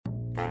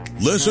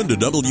Listen to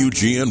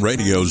WGN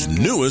Radio's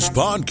newest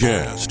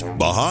podcast,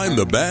 Behind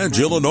the Badge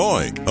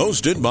Illinois,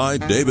 hosted by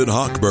David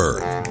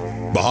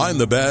Hochberg. Behind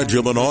the Badge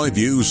Illinois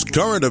views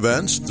current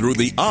events through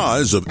the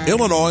eyes of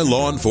Illinois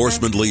law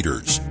enforcement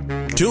leaders.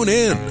 Tune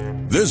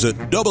in. Visit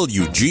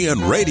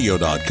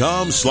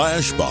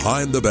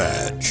WGNRadio.com/Behind the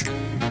Badge.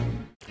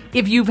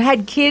 If you've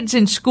had kids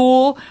in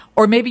school,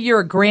 or maybe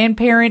you're a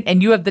grandparent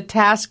and you have the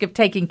task of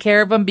taking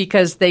care of them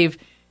because they've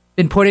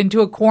been put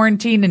into a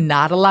quarantine and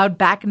not allowed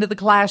back into the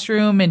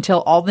classroom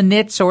until all the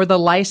nits or the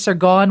lice are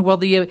gone. Well,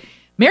 the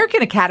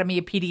American Academy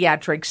of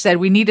Pediatrics said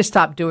we need to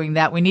stop doing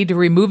that. We need to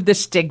remove the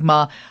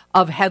stigma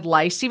of head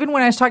lice. Even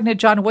when I was talking to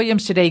John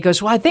Williams today, he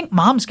goes, well, I think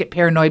moms get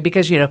paranoid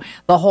because,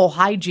 the whole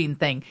hygiene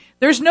thing.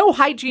 There's no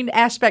hygiene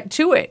aspect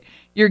to it.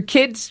 Your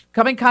kids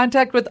come in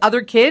contact with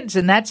other kids,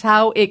 and that's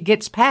how it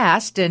gets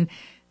passed. And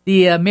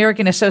the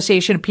American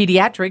Association of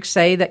Pediatrics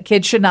say that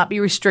kids should not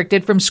be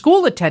restricted from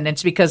school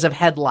attendance because of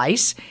head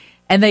lice.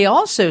 And they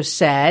also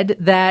said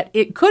that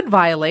it could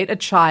violate a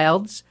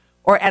child's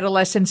or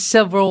adolescent's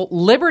civil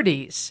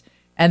liberties,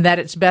 and that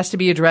it's best to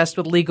be addressed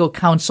with legal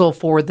counsel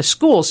for the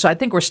schools. So I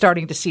think we're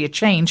starting to see a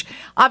change.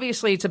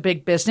 Obviously, it's a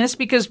big business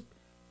because,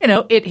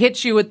 it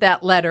hits you with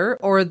that letter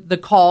or the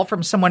call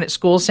from someone at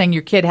school saying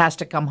your kid has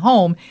to come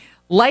home.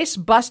 Lice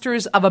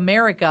Busters of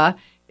America,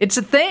 it's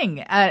a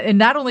thing. And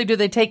not only do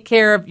they take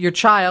care of your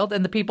child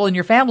and the people in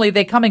your family,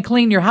 they come and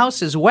clean your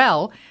house as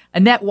well.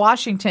 Annette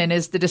Washington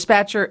is the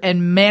dispatcher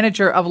and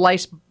manager of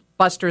Lice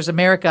Busters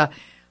America.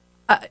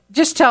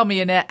 Just tell me,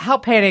 Annette, how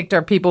panicked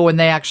are people when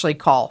they actually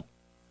call?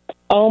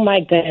 Oh, my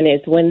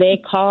goodness. When they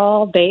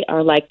call, they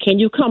are like, can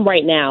you come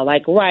right now?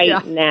 Like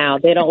now.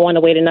 They don't want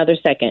to wait another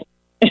second.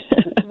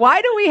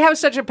 Why do we have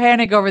such a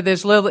panic over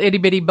this little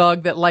itty-bitty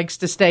bug that likes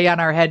to stay on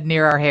our head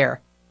near our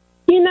hair?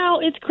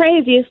 It's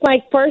crazy. It's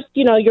like first,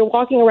 you're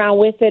walking around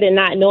with it and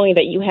not knowing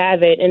that you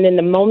have it. And then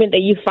the moment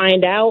that you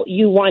find out,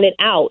 you want it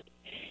out.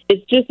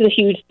 It's just a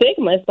huge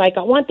stigma. It's like,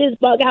 I want this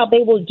bug out.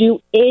 They will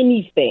do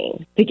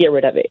anything to get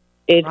rid of it.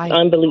 It's right.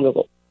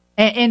 Unbelievable.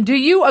 And do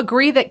you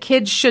agree that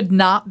kids should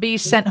not be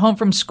sent home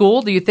from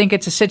school? Do you think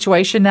it's a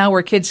situation now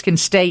where kids can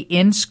stay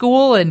in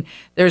school and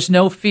there's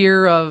no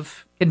fear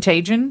of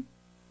contagion?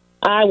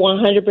 I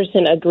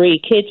 100% agree.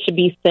 Kids should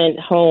be sent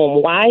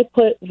home. Why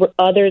put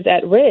others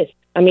at risk?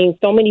 I mean,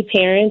 so many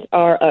parents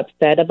are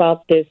upset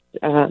about this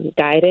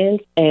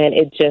guidance, and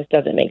it just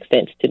doesn't make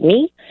sense to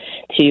me,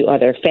 to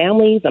other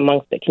families,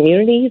 amongst the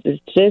communities.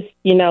 It's just,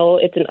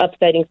 it's an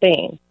upsetting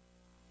thing.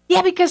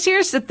 Yeah, because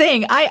here's the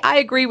thing. I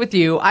agree with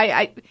you.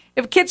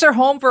 If kids are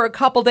home for a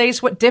couple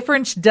days, what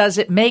difference does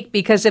it make?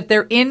 Because if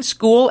they're in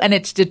school and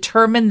it's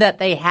determined that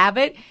they have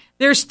it,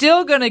 they're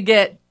still going to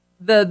get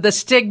the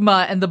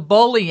stigma and the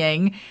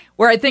bullying,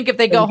 where I think if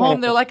they go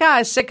home, they're like,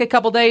 sick a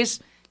couple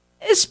days.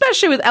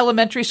 Especially with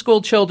elementary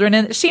school children,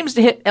 and it seems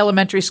to hit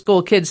elementary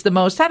school kids the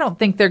most. I don't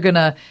think they're going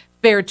to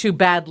fare too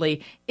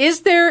badly.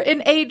 Is there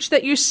an age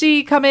that you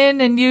see come in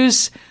and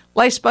use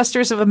Lice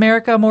Busters of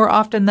America more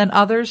often than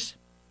others?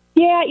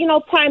 Yeah,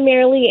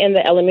 primarily in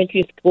the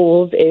elementary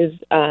schools is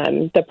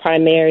the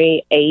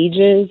primary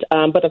ages.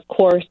 But, of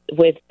course,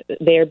 with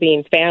there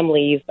being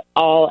families,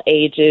 all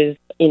ages,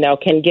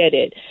 can get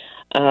it.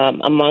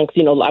 Amongst,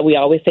 we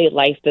always say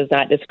lice does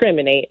not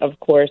discriminate, of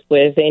course,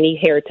 with any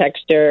hair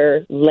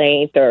texture,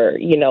 length, or,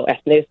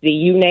 ethnicity,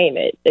 you name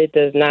it. It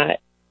does not,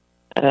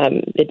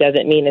 it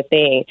doesn't mean a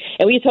thing.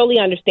 And we totally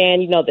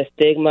understand, the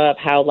stigma of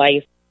how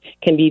lice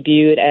can be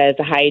viewed as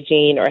a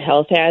hygiene or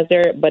health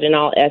hazard, but in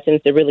all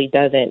essence, it really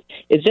doesn't.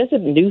 It's just a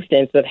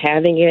nuisance of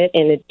having it,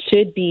 and it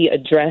should be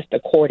addressed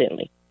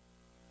accordingly.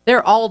 There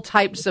are all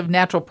types of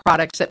natural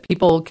products that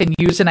people can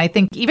use, and I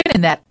think even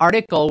in that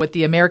article with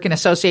the American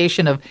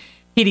Association of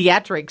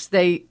Pediatrics,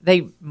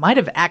 they might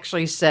have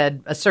actually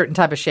said a certain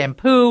type of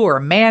shampoo or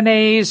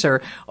mayonnaise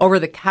or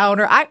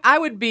over-the-counter. I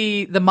would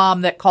be the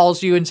mom that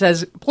calls you and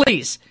says,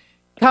 please,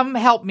 come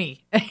help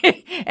me.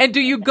 And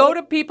do you go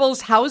to people's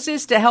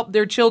houses to help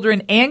their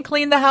children and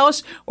clean the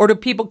house, or do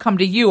people come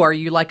to you? Are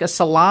you like a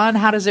salon?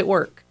 How does it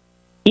work?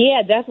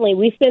 Yeah, definitely.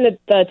 We send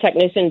the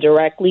technician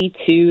directly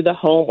to the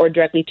home or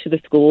directly to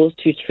the schools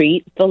to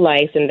treat the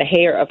lice and the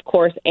hair, of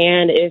course,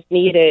 and if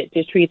needed,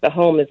 to treat the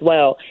home as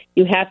well.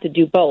 You have to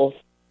do both.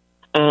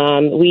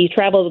 We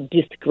travel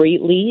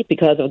discreetly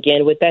because,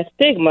 again, with that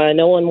stigma,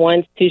 no one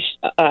wants to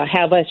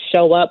have us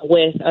show up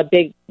with a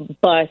big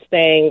bus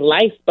saying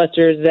Lice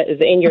Busters that is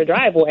in your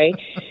driveway,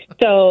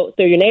 so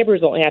your neighbors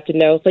won't have to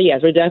know. So,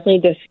 yes, we're definitely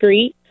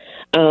discreet.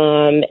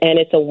 And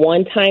it's a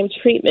one-time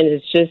treatment.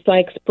 It's just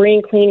like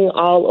spring cleaning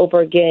all over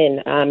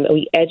again.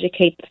 We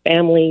educate the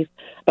families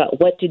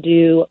about what to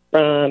do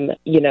from,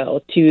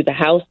 to the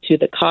house, to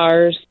the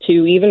cars,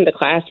 to even the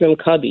classroom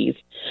cubbies.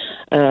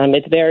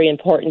 It's very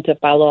important to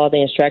follow all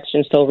the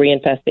instructions so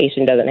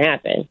reinfestation doesn't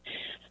happen.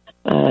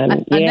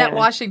 Annette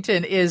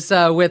Washington is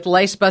with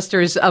Lice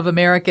Busters of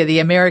America. The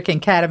American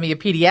Academy of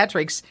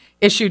Pediatrics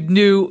issued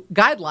new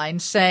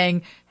guidelines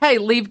saying, hey,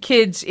 leave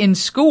kids in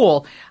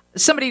school.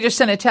 Somebody just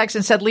sent a text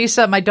and said,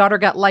 Lisa, my daughter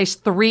got lice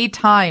 3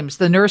 times.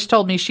 The nurse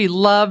told me she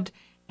loved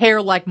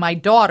hair like my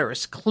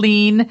daughter's,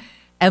 clean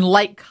and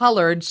light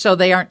colored so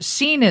they aren't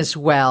seen as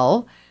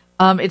well.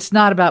 It's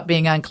not about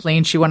being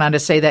unclean. She went on to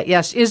say that,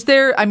 yes. Is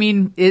there,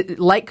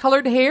 light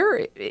colored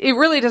hair? It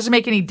really doesn't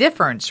make any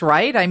difference,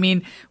 right? I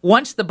mean,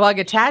 once the bug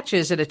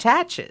attaches, it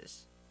attaches.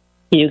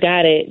 You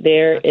got it.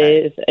 There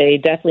is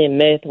definitely a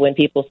myth when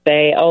people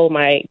say, oh,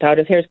 my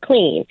daughter's hair is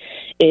clean.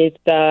 It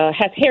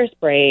has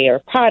hairspray or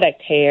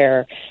product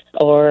hair,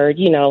 or,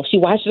 she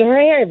washes her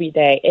hair every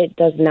day. It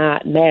does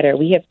not matter.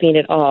 We have seen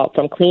it all,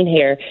 from clean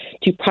hair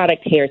to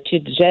product hair to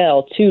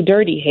gel to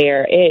dirty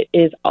hair. It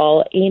is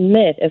all a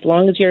myth. As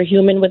long as you're a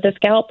human with a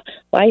scalp,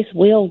 lice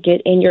will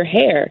get in your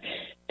hair.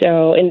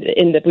 So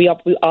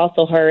we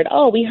also heard,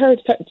 we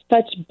heard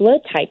such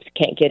blood types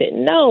can't get it.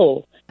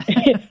 No.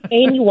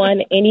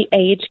 Anyone, any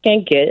age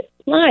can get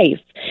lice.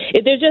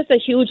 There's just a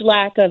huge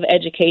lack of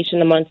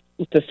education amongst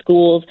the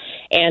schools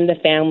and the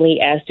family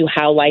as to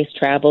how lice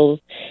travels,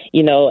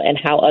 and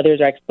how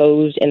others are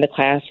exposed in the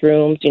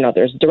classrooms.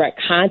 There's direct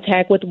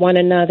contact with one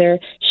another,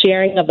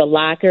 sharing of the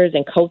lockers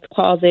and coat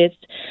closets,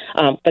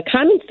 the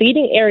common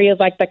seating areas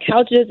like the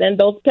couches and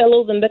those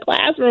pillows in the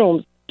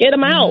classrooms. Get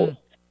them out.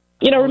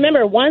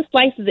 Remember, once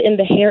lice is in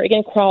the hair, it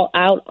can crawl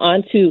out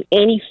onto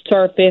any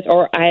surface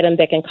or item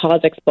that can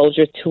cause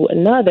exposure to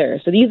another.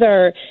 So these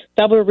are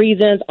several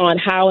reasons on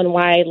how and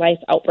why lice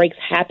outbreaks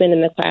happen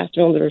in the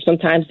classrooms or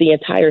sometimes the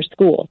entire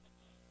school.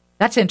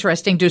 That's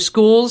interesting. Do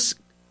schools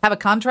have a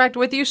contract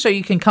with you so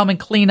you can come and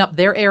clean up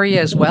their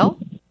area as well?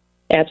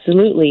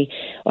 Absolutely.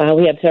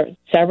 We have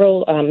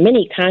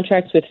many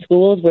contracts with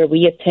schools where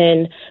we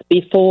attend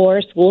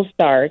before school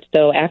starts.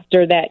 So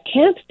after that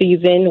camp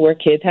season where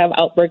kids have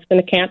outbreaks in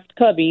the camp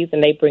cubbies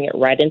and they bring it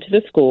right into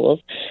the schools.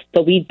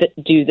 So we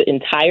do the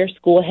entire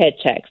school head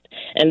checks.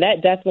 And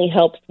that definitely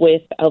helps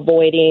with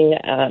avoiding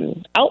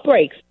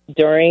outbreaks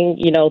during,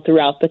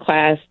 throughout the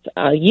class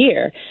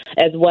year,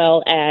 as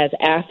well as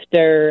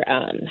after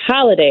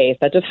holidays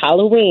such as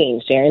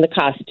Halloween, sharing the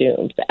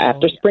costumes.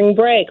 After spring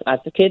break,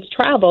 lots of kids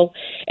travel.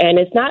 And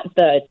it's not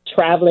the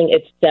traveling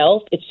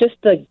itself, it's just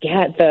the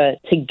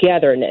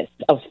togetherness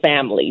of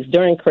families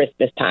during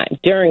Christmas time,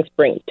 during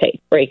spring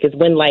break is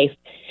when life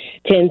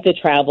tends to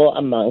travel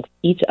amongst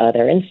each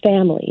other and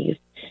families.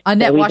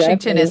 Annette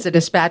Washington is the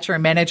dispatcher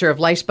and manager of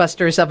Lice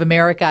Busters of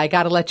America. I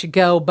got to let you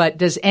go, but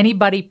does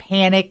anybody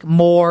panic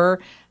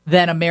more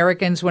than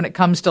Americans when it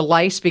comes to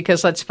lice?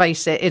 Because let's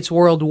face it, it's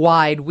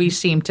worldwide. We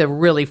seem to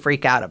really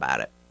freak out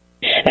about it.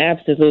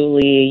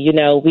 Absolutely.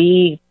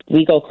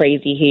 We go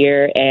crazy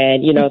here.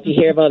 And, if you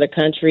hear of other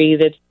countries,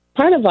 it's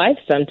part of life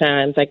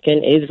sometimes, like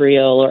in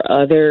Israel or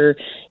other,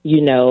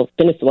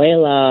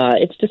 Venezuela.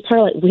 It's just part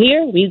of life.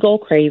 Here, we go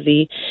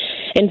crazy.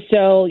 And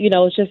so,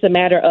 it's just a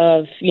matter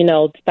of,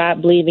 stop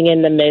believing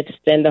in the myths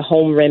and the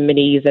home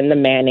remedies and the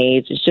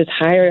mayonnaise. It's just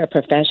hire a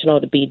professional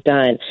to be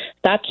done.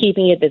 Stop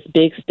keeping it this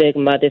big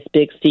stigma, this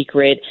big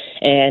secret,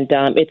 and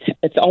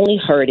it's only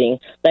hurting.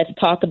 Let's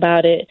talk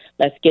about it.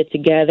 Let's get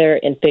together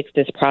and fix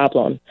this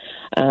problem.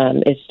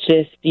 It's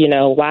just,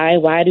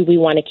 why do we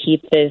want to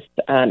keep this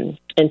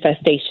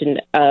infestation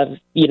of,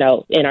 in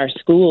our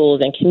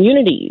schools and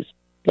communities?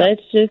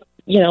 Let's just,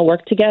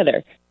 work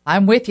together.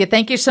 I'm with you.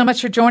 Thank you so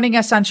much for joining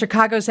us on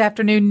Chicago's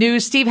Afternoon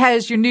News. Steve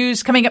has your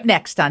news coming up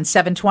next on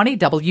 720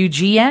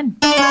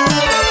 WGN.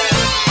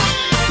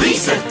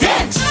 Lisa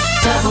Dent,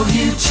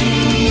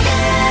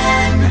 WGN.